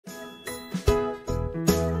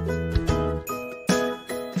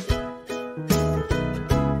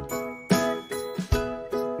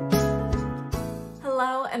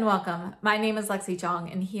welcome. My name is Lexi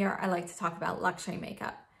Jong, and here I like to talk about luxury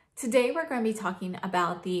makeup. Today we're going to be talking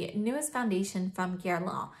about the newest foundation from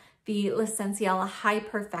Guerlain, the L'Essentiel High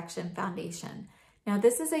Perfection Foundation. Now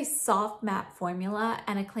this is a soft matte formula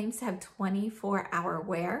and it claims to have 24-hour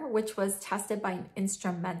wear, which was tested by an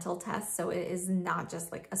instrumental test, so it is not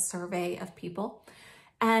just like a survey of people.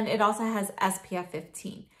 And it also has SPF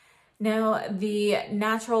 15. Now, the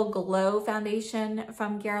Natural Glow foundation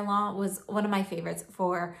from Guerlain was one of my favorites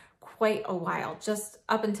for quite a while, just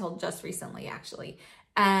up until just recently, actually.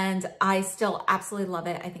 And I still absolutely love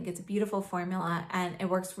it. I think it's a beautiful formula and it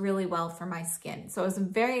works really well for my skin. So I was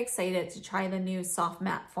very excited to try the new soft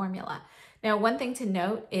matte formula. Now, one thing to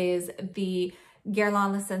note is the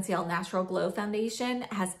Guerlain L'Essentiel Natural Glow foundation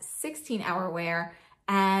has 16-hour wear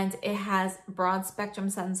and it has broad spectrum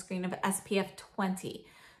sunscreen of SPF 20.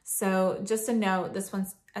 So just a note, this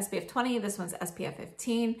one's SPF 20, this one's SPF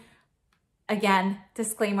 15. Again,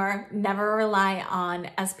 disclaimer, never rely on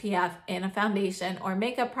SPF in a foundation or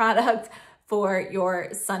makeup product for your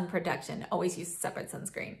sun protection. Always use a separate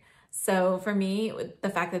sunscreen. So for me, the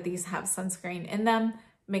fact that these have sunscreen in them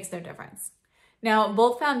makes no difference. Now,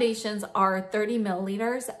 both foundations are 30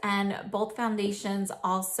 milliliters and both foundations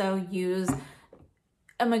also use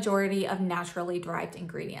a majority of naturally derived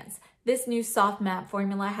ingredients. This new soft matte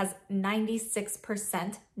formula has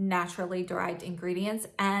 96% naturally derived ingredients,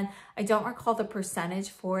 and I don't recall the percentage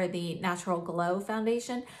for the Natural Glow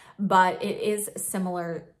foundation, but it is a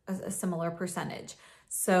similar percentage.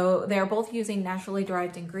 So they're both using naturally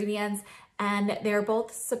derived ingredients, and they're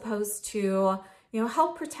both supposed to,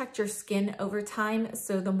 help protect your skin over time.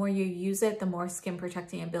 So the more you use it, the more skin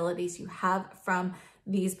protecting abilities you have from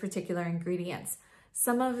these particular ingredients.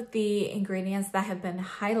 Some of the ingredients that have been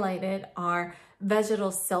highlighted are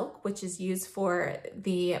vegetal silk, which is used for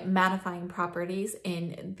the mattifying properties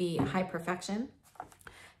in the high perfection.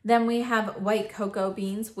 Then we have white cocoa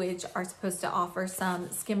beans, which are supposed to offer some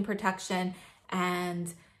skin protection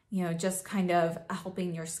and, just kind of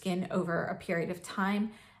helping your skin over a period of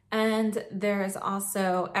time. And there's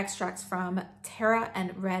also extracts from Terra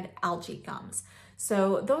and red algae gums.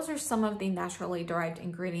 So those are some of the naturally derived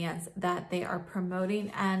ingredients that they are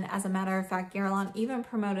promoting. And as a matter of fact, Guerlain even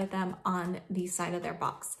promoted them on the side of their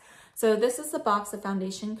box. So this is the box the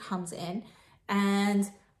foundation comes in.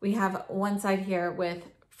 And we have one side here with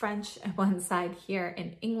French and one side here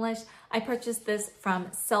in English. I purchased this from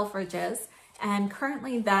Selfridges, and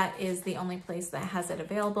currently that is the only place that has it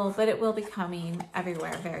available, but it will be coming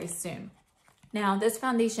everywhere very soon. Now, this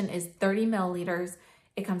foundation is 30 milliliters.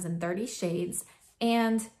 It comes in 30 shades.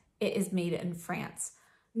 And it is made in France.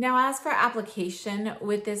 Now, as for application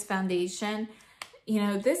with this foundation,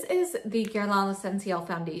 this is the Guerlain L'Essentiel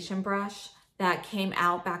foundation brush that came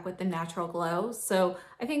out back with the Natural Glow. So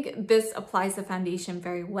I think this applies the foundation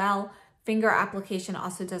very well. Finger application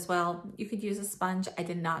also does well. You could use a sponge. I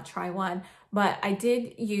did not try one, but I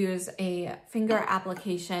did use a finger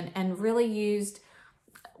application and really used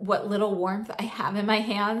what little warmth I have in my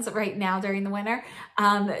hands right now during the winter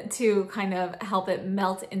to kind of help it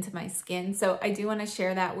melt into my skin. So I do want to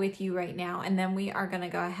share that with you right now. And then we are going to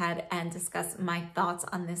go ahead and discuss my thoughts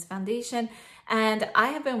on this foundation. And I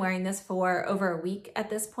have been wearing this for over a week at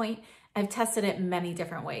this point. I've tested it many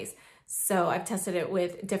different ways. So I've tested it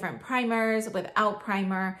with different primers, without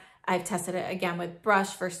primer. I've tested it again with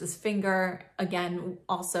brush versus finger, again,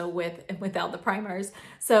 also without the primers.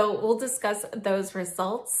 So we'll discuss those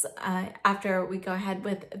results after we go ahead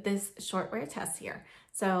with this short wear test here.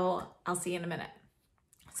 So I'll see you in a minute.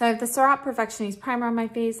 So I have the Citrate Perfectionist primer on my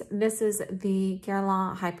face. This is the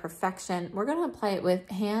Guerlain High Perfection. We're going to apply it with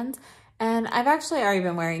hands. And I've actually already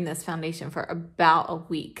been wearing this foundation for about a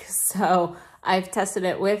week. So I've tested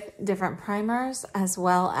it with different primers as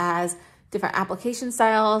well as different application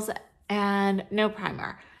styles and no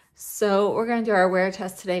primer. So we're going to do our wear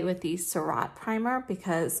test today with the Citrate primer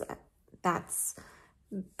because that's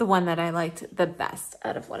the one that I liked the best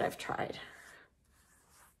out of what I've tried.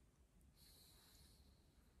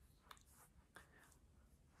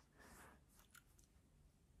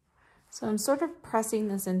 So I'm sort of pressing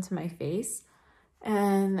this into my face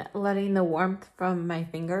and letting the warmth from my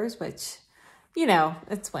fingers, which,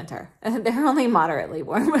 it's winter. They're only moderately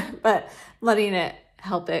warm, but letting it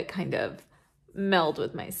help it kind of meld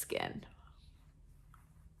with my skin.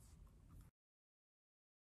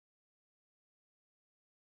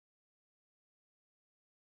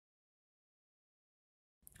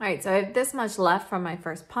 All right, so I have this much left from my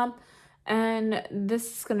first pump, and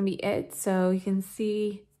this is going to be it. So you can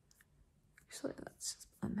see, actually, let's just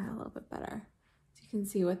blend that a little bit better. So you can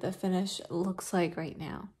see what the finish looks like right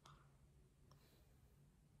now.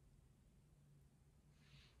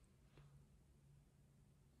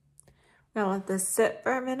 I'm gonna let this sit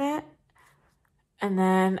for a minute, and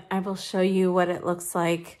then I will show you what it looks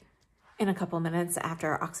like in a couple minutes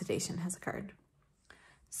after oxidation has occurred.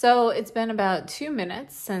 So it's been about 2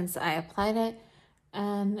 minutes since I applied it,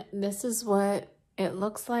 and this is what it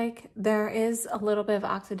looks like. There is a little bit of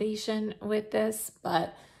oxidation with this,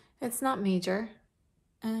 but it's not major,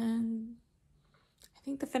 and I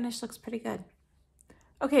think the finish looks pretty good.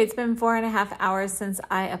 Okay, it's been 4.5 hours since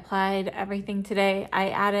I applied everything today. I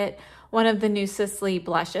added one of the new Sisley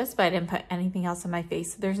blushes, but I didn't put anything else on my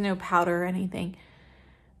face. There's no powder or anything.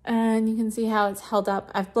 And you can see how it's held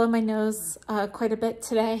up. I've blown my nose quite a bit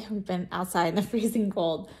today. We've been outside in the freezing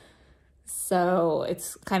cold, so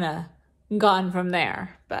it's kind of gone from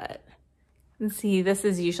there. But you can see this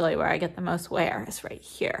is usually where I get the most wear, is right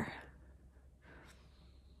here.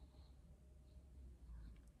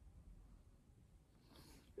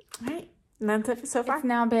 All right, and that's it so far. It's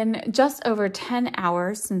now been just over 10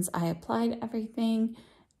 hours since I applied everything,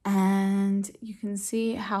 and you can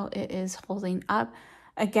see how it is holding up.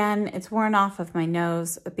 Again, it's worn off of my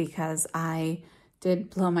nose because I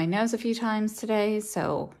did blow my nose a few times today,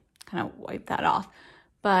 so kind of wipe that off.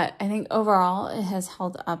 But I think overall it has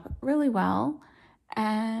held up really well.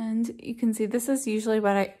 And you can see this is usually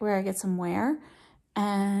where I get some wear.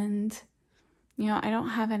 And you know, I don't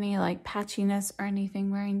have any like patchiness or anything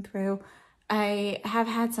wearing through. I have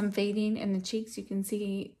had some fading in the cheeks. You can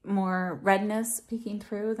see more redness peeking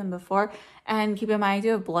through than before. And keep in mind, I do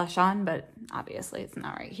have blush on, but obviously it's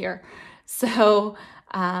not right here. So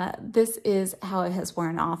this is how it has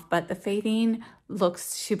worn off, but the fading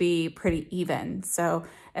looks to be pretty even. So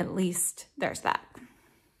at least there's that.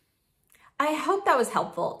 I hope that was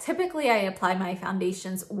helpful. Typically, I apply my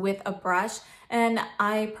foundations with a brush, and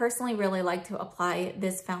I personally really like to apply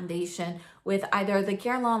this foundation with either the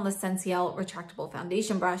Guerlain L'Essentiel retractable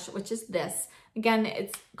foundation brush, which is this. Again,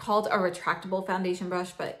 it's called a retractable foundation brush,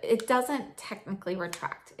 but it doesn't technically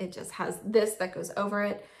retract. It just has this that goes over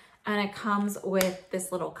it, and it comes with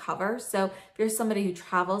this little cover. So if you're somebody who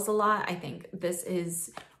travels a lot, I think this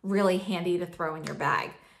is really handy to throw in your bag.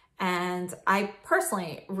 And I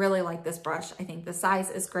personally really like this brush. I think the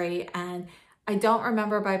size is great, and I don't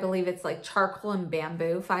remember, but I believe it's like charcoal and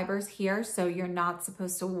bamboo fibers here, so you're not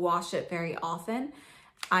supposed to wash it very often.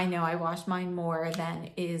 I know I wash mine more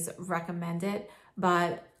than is recommended,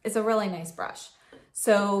 but it's a really nice brush.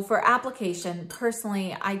 So for application,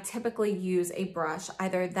 personally, I typically use a brush,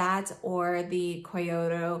 either that or the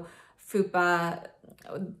Kyoto Fupa.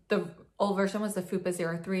 The old version was the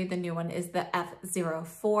Fupa 03. The new one is the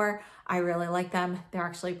F04. I really like them. They're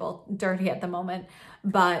actually both dirty at the moment,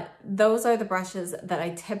 but those are the brushes that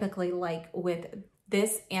I typically like with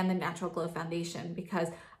this and the Natural Glow foundation, because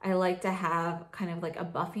I like to have kind of like a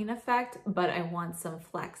buffing effect, but I want some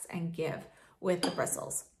flex and give with the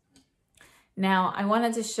bristles. Now, I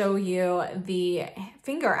wanted to show you the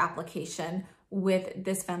finger application with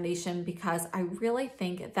this foundation because I really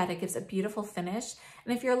think that it gives a beautiful finish.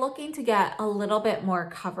 And if you're looking to get a little bit more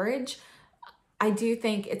coverage, I do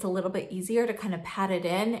think it's a little bit easier to kind of pat it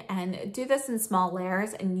in and do this in small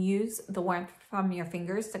layers and use the warmth from your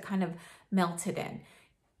fingers to kind of melt it in.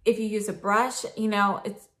 If you use a brush, you know,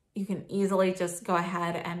 you can easily just go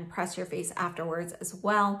ahead and press your face afterwards as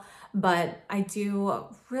well. But I do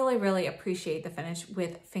really, really appreciate the finish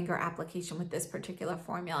with finger application with this particular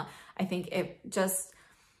formula. I think it just,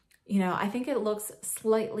 you know, I think it looks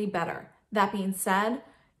slightly better. That being said,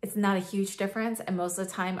 it's not a huge difference, and most of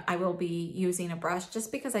the time I will be using a brush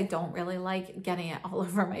just because I don't really like getting it all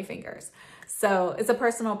over my fingers. So it's a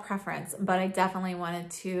personal preference, but I definitely wanted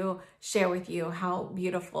to share with you how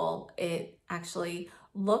beautiful it actually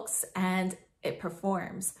looks and it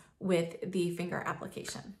performs with the finger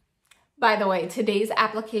application. By the way, today's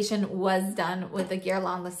application was done with the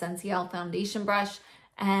Guerlain L'Essentiel foundation brush,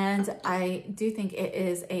 and I do think it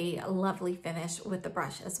is a lovely finish with the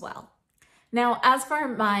brush as well. Now, as for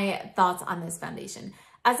my thoughts on this foundation,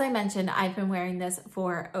 as I mentioned, I've been wearing this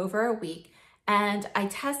for over a week, and I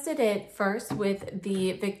tested it first with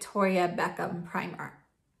the Victoria Beckham primer.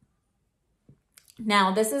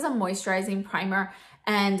 Now, this is a moisturizing primer,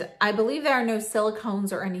 and I believe there are no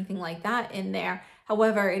silicones or anything like that in there.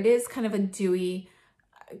 However, it is kind of a dewy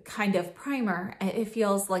kind of primer. It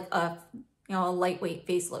feels like a lightweight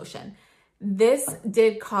face lotion. This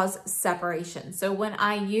did cause separation. So when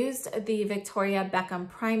I used the Victoria Beckham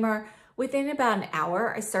primer, within about an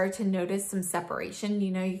hour, I started to notice some separation.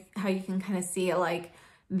 You know how you can kind of see like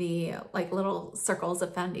the little circles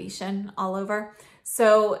of foundation all over.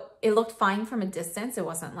 So it looked fine from a distance. It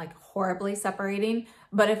wasn't like horribly separating,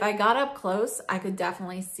 but if I got up close, I could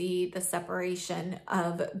definitely see the separation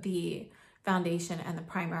of the foundation and the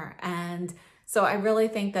primer. And so I really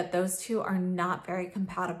think that those two are not very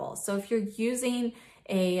compatible. So if you're using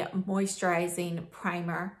a moisturizing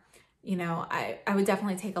primer, you know, I would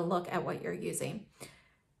definitely take a look at what you're using.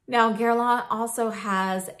 Now, Guerlain also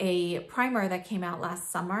has a primer that came out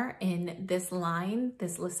last summer in this line,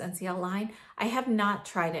 this L'Essentiel line. I have not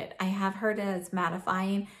tried it. I have heard it as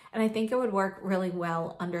mattifying, and I think it would work really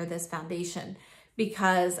well under this foundation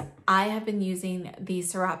because I have been using the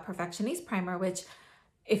Citrate Perfectioniste primer, which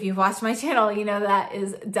if you've watched my channel, you know that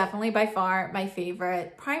is definitely by far my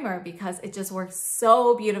favorite primer because it just works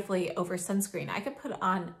so beautifully over sunscreen. I could put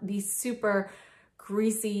on these super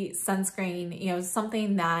greasy sunscreen, you know,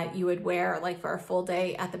 something that you would wear like for a full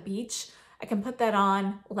day at the beach. I can put that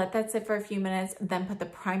on, let that sit for a few minutes, then put the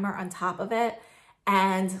primer on top of it.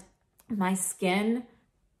 And my skin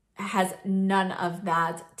has none of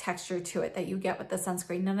that texture to it that you get with the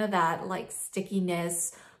sunscreen. None of that like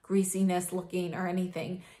stickiness, greasiness looking or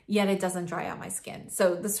anything, yet it doesn't dry out my skin.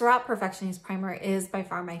 So the Citrate Perfectioniste primer is by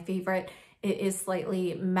far my favorite. It is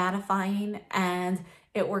slightly mattifying and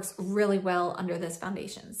it works really well under this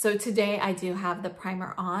foundation. So today I do have the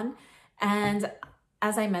primer on, and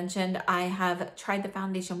as I mentioned, I have tried the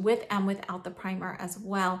foundation with and without the primer as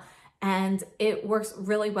well, and it works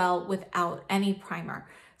really well without any primer.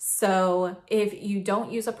 So if you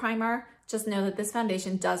don't use a primer, just know that this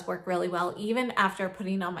foundation does work really well. Even after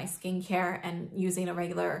putting on my skincare and using a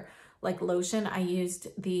regular like lotion, I used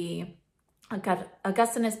the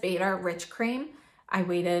Augustinus Beta Rich Cream. I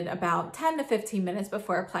waited about 10 to 15 minutes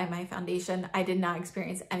before applying my foundation. I did not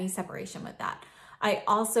experience any separation with that. I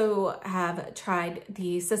also have tried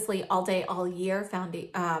the Sisley All Day All Year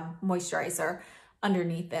moisturizer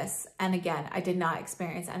underneath this. And again, I did not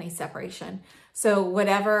experience any separation. So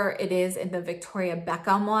whatever it is in the Victoria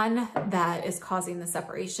Beckham one that is causing the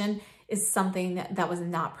separation is something that was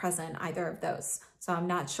not present in either of those. So I'm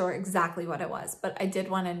not sure exactly what it was, but I did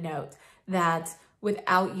want to note that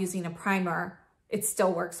without using a primer, it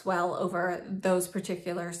still works well over those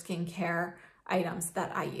particular skincare items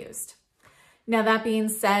that I used. Now, that being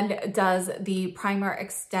said, does the primer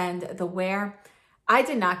extend the wear? I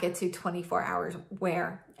did not get to 24 hours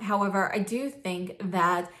wear. However, I do think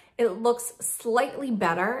that it looks slightly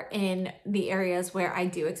better in the areas where I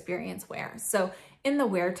do experience wear. So in the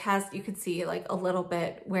wear test, you could see like a little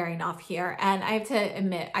bit wearing off here. And I have to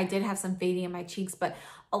admit, I did have some fading in my cheeks, but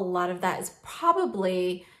a lot of that is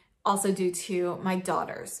probably also due to my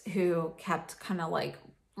daughters who kept kind of like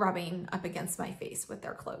rubbing up against my face with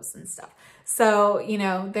their clothes and stuff. So, you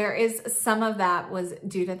know, there is some of that was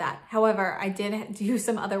due to that. However, I did do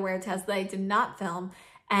some other wear tests that I did not film.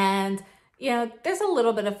 And, you know, there's a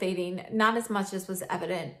little bit of fading, not as much as was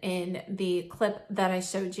evident in the clip that I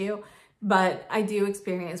showed you, but I do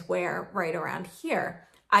experience wear right around here.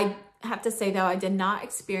 I have to say though, I did not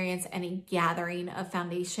experience any gathering of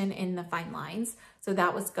foundation in the fine lines. So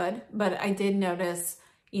that was good, but I did notice,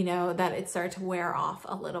 you know, that it started to wear off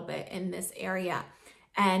a little bit in this area.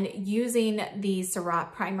 And using the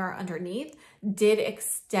Citrate primer underneath did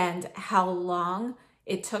extend how long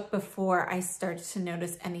it took before I started to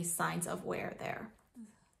notice any signs of wear there.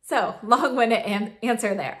 So long-winded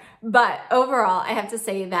answer there. But overall, I have to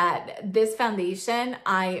say that this foundation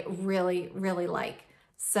I really, really like.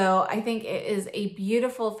 So I think it is a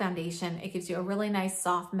beautiful foundation. It gives you a really nice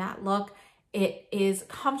soft matte look. It is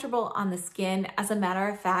comfortable on the skin. As a matter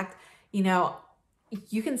of fact, you know,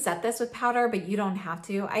 you can set this with powder, but you don't have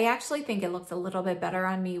to. I actually think it looks a little bit better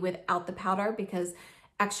on me without the powder because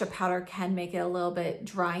extra powder can make it a little bit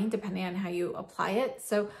drying depending on how you apply it.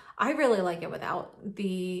 So I really like it without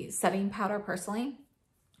the setting powder personally.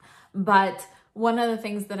 But one of the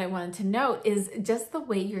things that I wanted to note is just the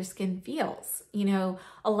way your skin feels. You know,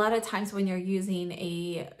 a lot of times when you're using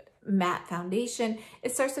a matte foundation,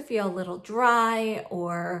 it starts to feel a little dry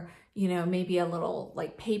or, you know, maybe a little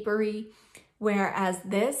like papery, whereas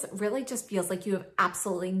this really just feels like you have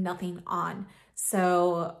absolutely nothing on.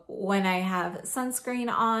 So when I have sunscreen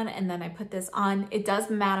on and then I put this on, it does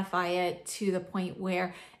mattify it to the point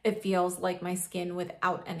where it feels like my skin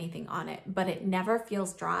without anything on it, but it never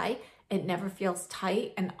feels dry. It never feels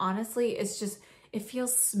tight. And honestly, it's just, it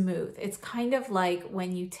feels smooth. It's kind of like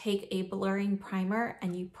when you take a blurring primer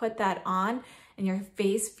and you put that on and your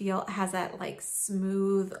face has that like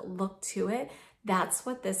smooth look to it. That's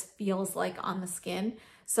what this feels like on the skin.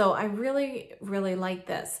 So I really, really like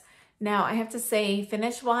this. Now I have to say,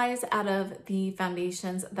 finish wise, out of the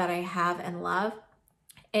foundations that I have and love,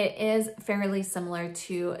 it is fairly similar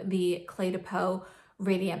to the Clé de Peau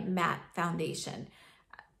Radiant Matte Foundation.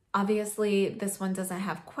 Obviously, this one doesn't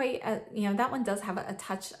have quite a, you know, that one does have a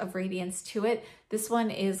touch of radiance to it. This one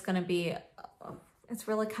is going to be It's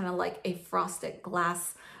really kind of like a frosted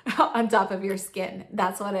glass on top of your skin.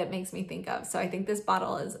 That's what it makes me think of. So I think this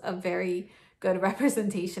bottle is a very good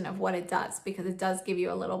representation of what it does, because it does give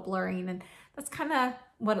you a little blurring, and that's kind of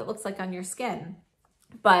what it looks like on your skin.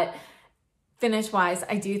 But finish wise,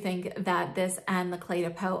 I do think that this and the Clé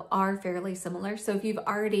de Peau are fairly similar. So if you've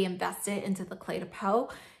already invested into the Clé de Peau,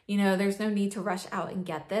 you know, there's no need to rush out and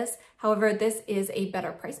get this. However, this is a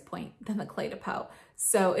better price point than the Clé de Peau.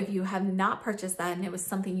 So if you have not purchased that and it was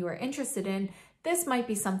something you were interested in, this might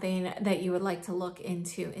be something that you would like to look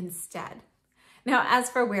into instead. Now, as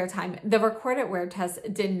for wear time, the recorded wear test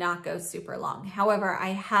did not go super long. However, I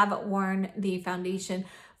have worn the foundation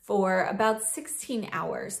for about 16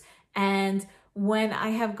 hours. And when I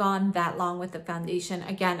have gone that long with the foundation,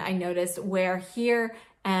 again, I noticed wear here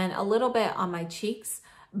and a little bit on my cheeks,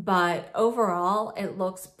 but overall, it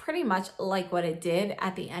looks pretty much like what it did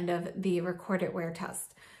at the end of the recorded wear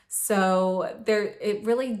test. So it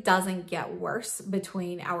really doesn't get worse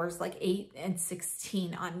between hours like 8 and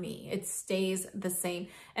 16 on me. It stays the same.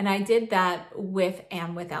 And I did that with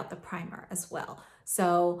and without the primer as well.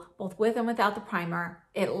 So both with and without the primer,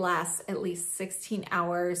 it lasts at least 16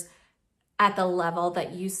 hours at the level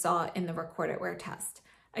that you saw in the recorded wear test.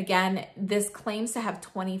 Again, this claims to have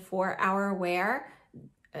 24-hour wear,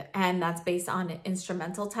 and that's based on an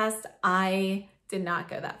instrumental test. I did not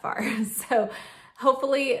go that far. So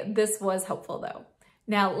hopefully this was helpful though.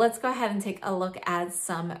 Now let's go ahead and take a look at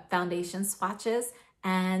some foundation swatches.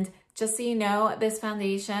 And just so you know, this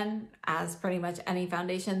foundation, as pretty much any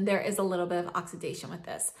foundation, there is a little bit of oxidation with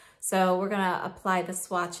this. So we're gonna apply the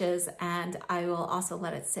swatches, and I will also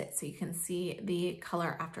let it sit so you can see the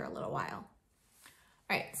color after a little while.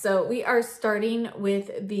 All right, so we are starting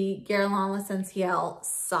with the Guerlain L'Essentiel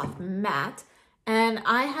Soft Matte, and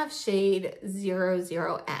I have shade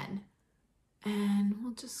 00N. And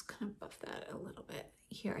we'll just kind of buff that a little bit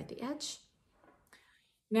here at the edge.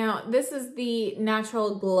 Now, this is the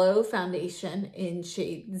Natural Glow Foundation in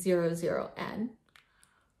shade 00N.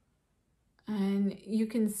 And you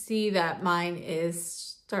can see that mine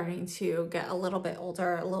is starting to get a little bit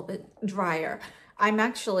older, a little bit drier. I'm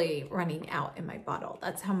actually running out in my bottle.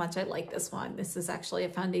 That's how much I like this one. This is actually a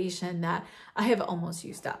foundation that I have almost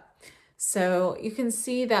used up. So you can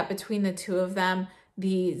see that between the two of them,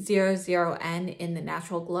 the 00N in the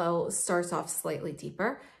Natural Glow starts off slightly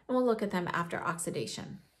deeper, and we'll look at them after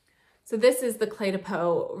oxidation. So this is the Clé de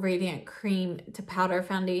Peau Radiant Cream to Powder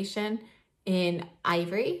Foundation in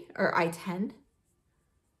Ivory, or I-10.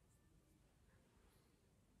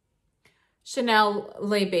 Chanel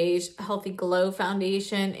Le Beige Healthy Glow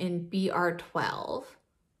Foundation in BR12.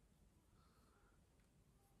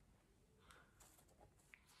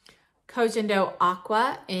 Kojendo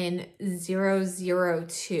Aqua in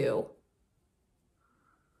 002.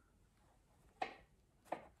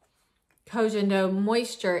 Kojendo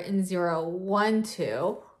Moisture in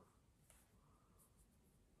 012.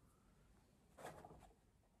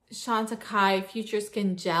 Chantecaille Future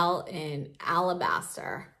Skin Gel in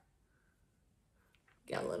Alabaster.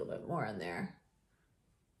 Get a little bit more in there.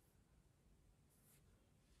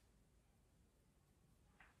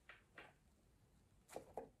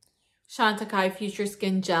 Chantecaille Future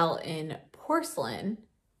Skin Gel in Porcelain.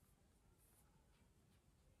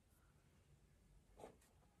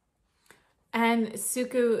 And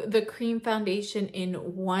Suku the Cream Foundation in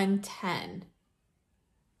 110.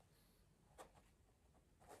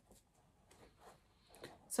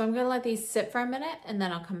 So I'm gonna let these sit for a minute, and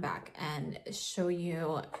then I'll come back and show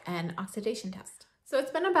you an oxidation test. So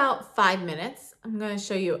it's been about 5 minutes. I'm gonna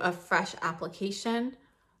show you a fresh application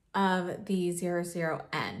of the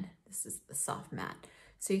 00N. This is the soft matte.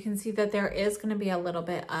 So you can see that there is gonna be a little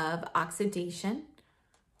bit of oxidation.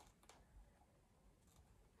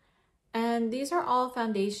 And these are all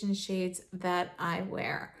foundation shades that I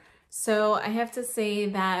wear. So I have to say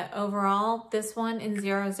that overall, this one in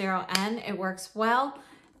 00N, it works well.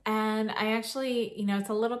 And I actually, you know, it's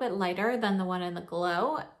a little bit lighter than the one in the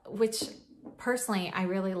Glow, which personally I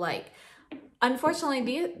really like. Unfortunately,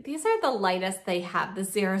 these are the lightest they have, the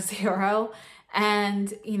 00.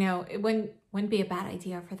 And, you know, it wouldn't be a bad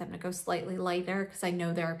idea for them to go slightly lighter, because I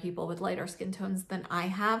know there are people with lighter skin tones than I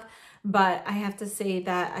have. But I have to say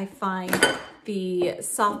that I find the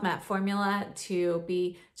soft matte formula to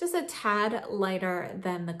be just a tad lighter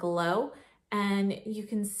than the Glow. And you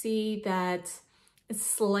can see that it's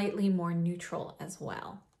slightly more neutral as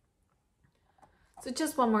well. So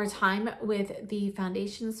just one more time with the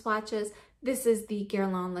foundation swatches. This is the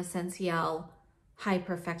Guerlain L'Essentiel High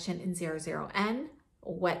Perfection in 00N,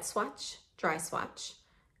 wet swatch, dry swatch.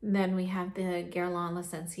 And then we have the Guerlain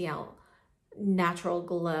L'Essentiel Natural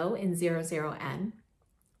Glow in 00N.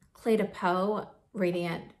 Clé de Peau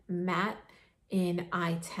Radiant Matte in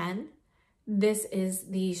I-10. This is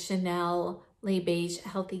the Chanel Le Beige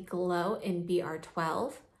Healthy Glow in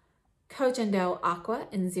BR12. Kojendo Aqua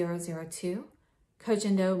in 002.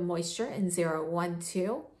 Kojendo Moisture in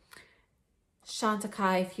 012.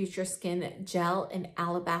 Chantecaille Future Skin Gel in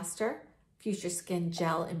Alabaster. Future Skin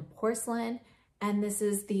Gel in Porcelain. And this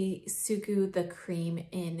is the Suku the Cream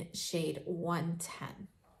in shade 110.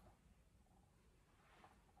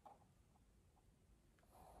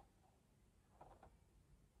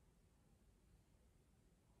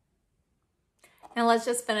 Now let's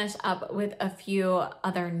just finish up with a few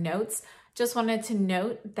other notes. Just wanted to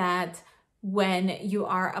note that when you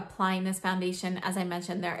are applying this foundation, as I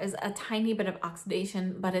mentioned, there is a tiny bit of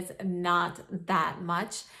oxidation, but it's not that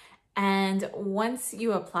much. And once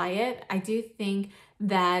you apply it, I do think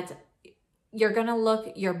that you're gonna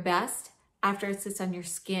look your best after it sits on your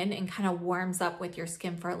skin and kind of warms up with your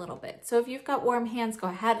skin for a little bit. So if you've got warm hands, go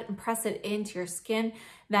ahead and press it into your skin.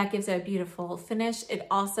 That gives it a beautiful finish. It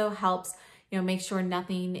also helps, you know, make sure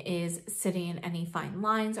nothing is sitting in any fine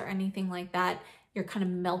lines or anything like that. You're kind of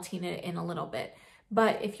melting it in a little bit.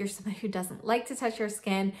 But if you're somebody who doesn't like to touch your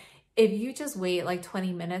skin, if you just wait like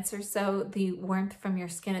 20 minutes or so, the warmth from your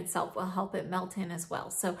skin itself will help it melt in as well.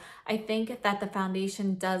 So I think that the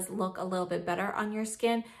foundation does look a little bit better on your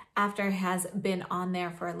skin after it has been on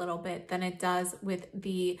there for a little bit than it does with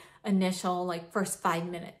the initial like first 5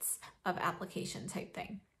 minutes of application type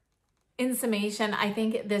thing. In summation, I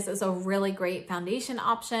think this is a really great foundation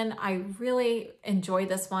option. I really enjoy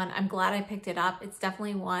this one. I'm glad I picked it up. It's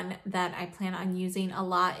definitely one that I plan on using a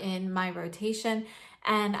lot in my rotation.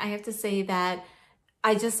 And I have to say that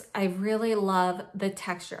I really love the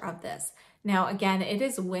texture of this. Now, again, it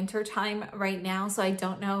is winter time right now, so I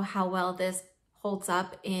don't know how well this holds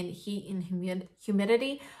up in heat and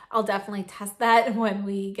humidity. I'll definitely test that when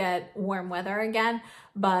we get warm weather again.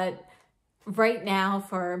 But right now,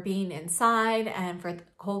 for being inside and for the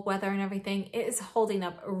cold weather and everything, it is holding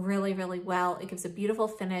up really, really well. It gives a beautiful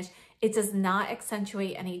finish. It does not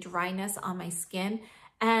accentuate any dryness on my skin.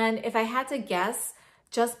 And if I had to guess,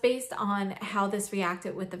 just based on how this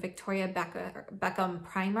reacted with the Victoria Beckham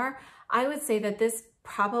primer, I would say that this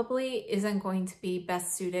probably isn't going to be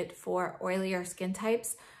best suited for oilier skin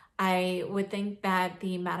types. I would think that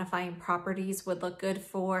the mattifying properties would look good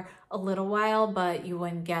for a little while, but you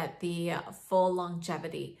wouldn't get the full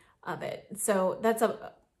longevity of it. So that's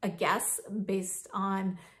a guess based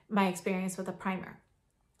on my experience with a primer.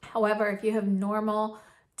 However, if you have normal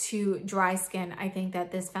to dry skin, I think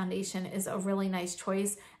that this foundation is a really nice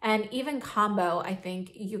choice. And even combo, I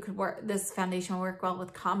think you could this foundation will work well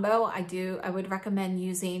with combo. I would recommend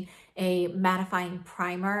using a mattifying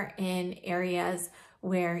primer in areas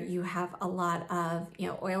where you have a lot of, you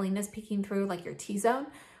know, oiliness peeking through, like your T-zone,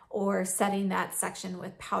 or setting that section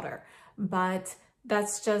with powder. But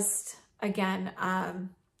that's just, again,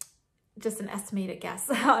 just an estimated guess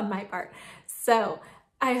on my part. So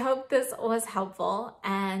I hope this was helpful.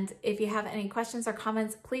 And if you have any questions or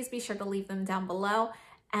comments, please be sure to leave them down below.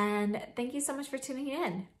 And thank you so much for tuning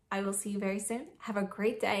in. I will see you very soon. Have a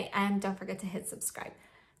great day. And don't forget to hit subscribe.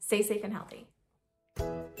 Stay safe and healthy.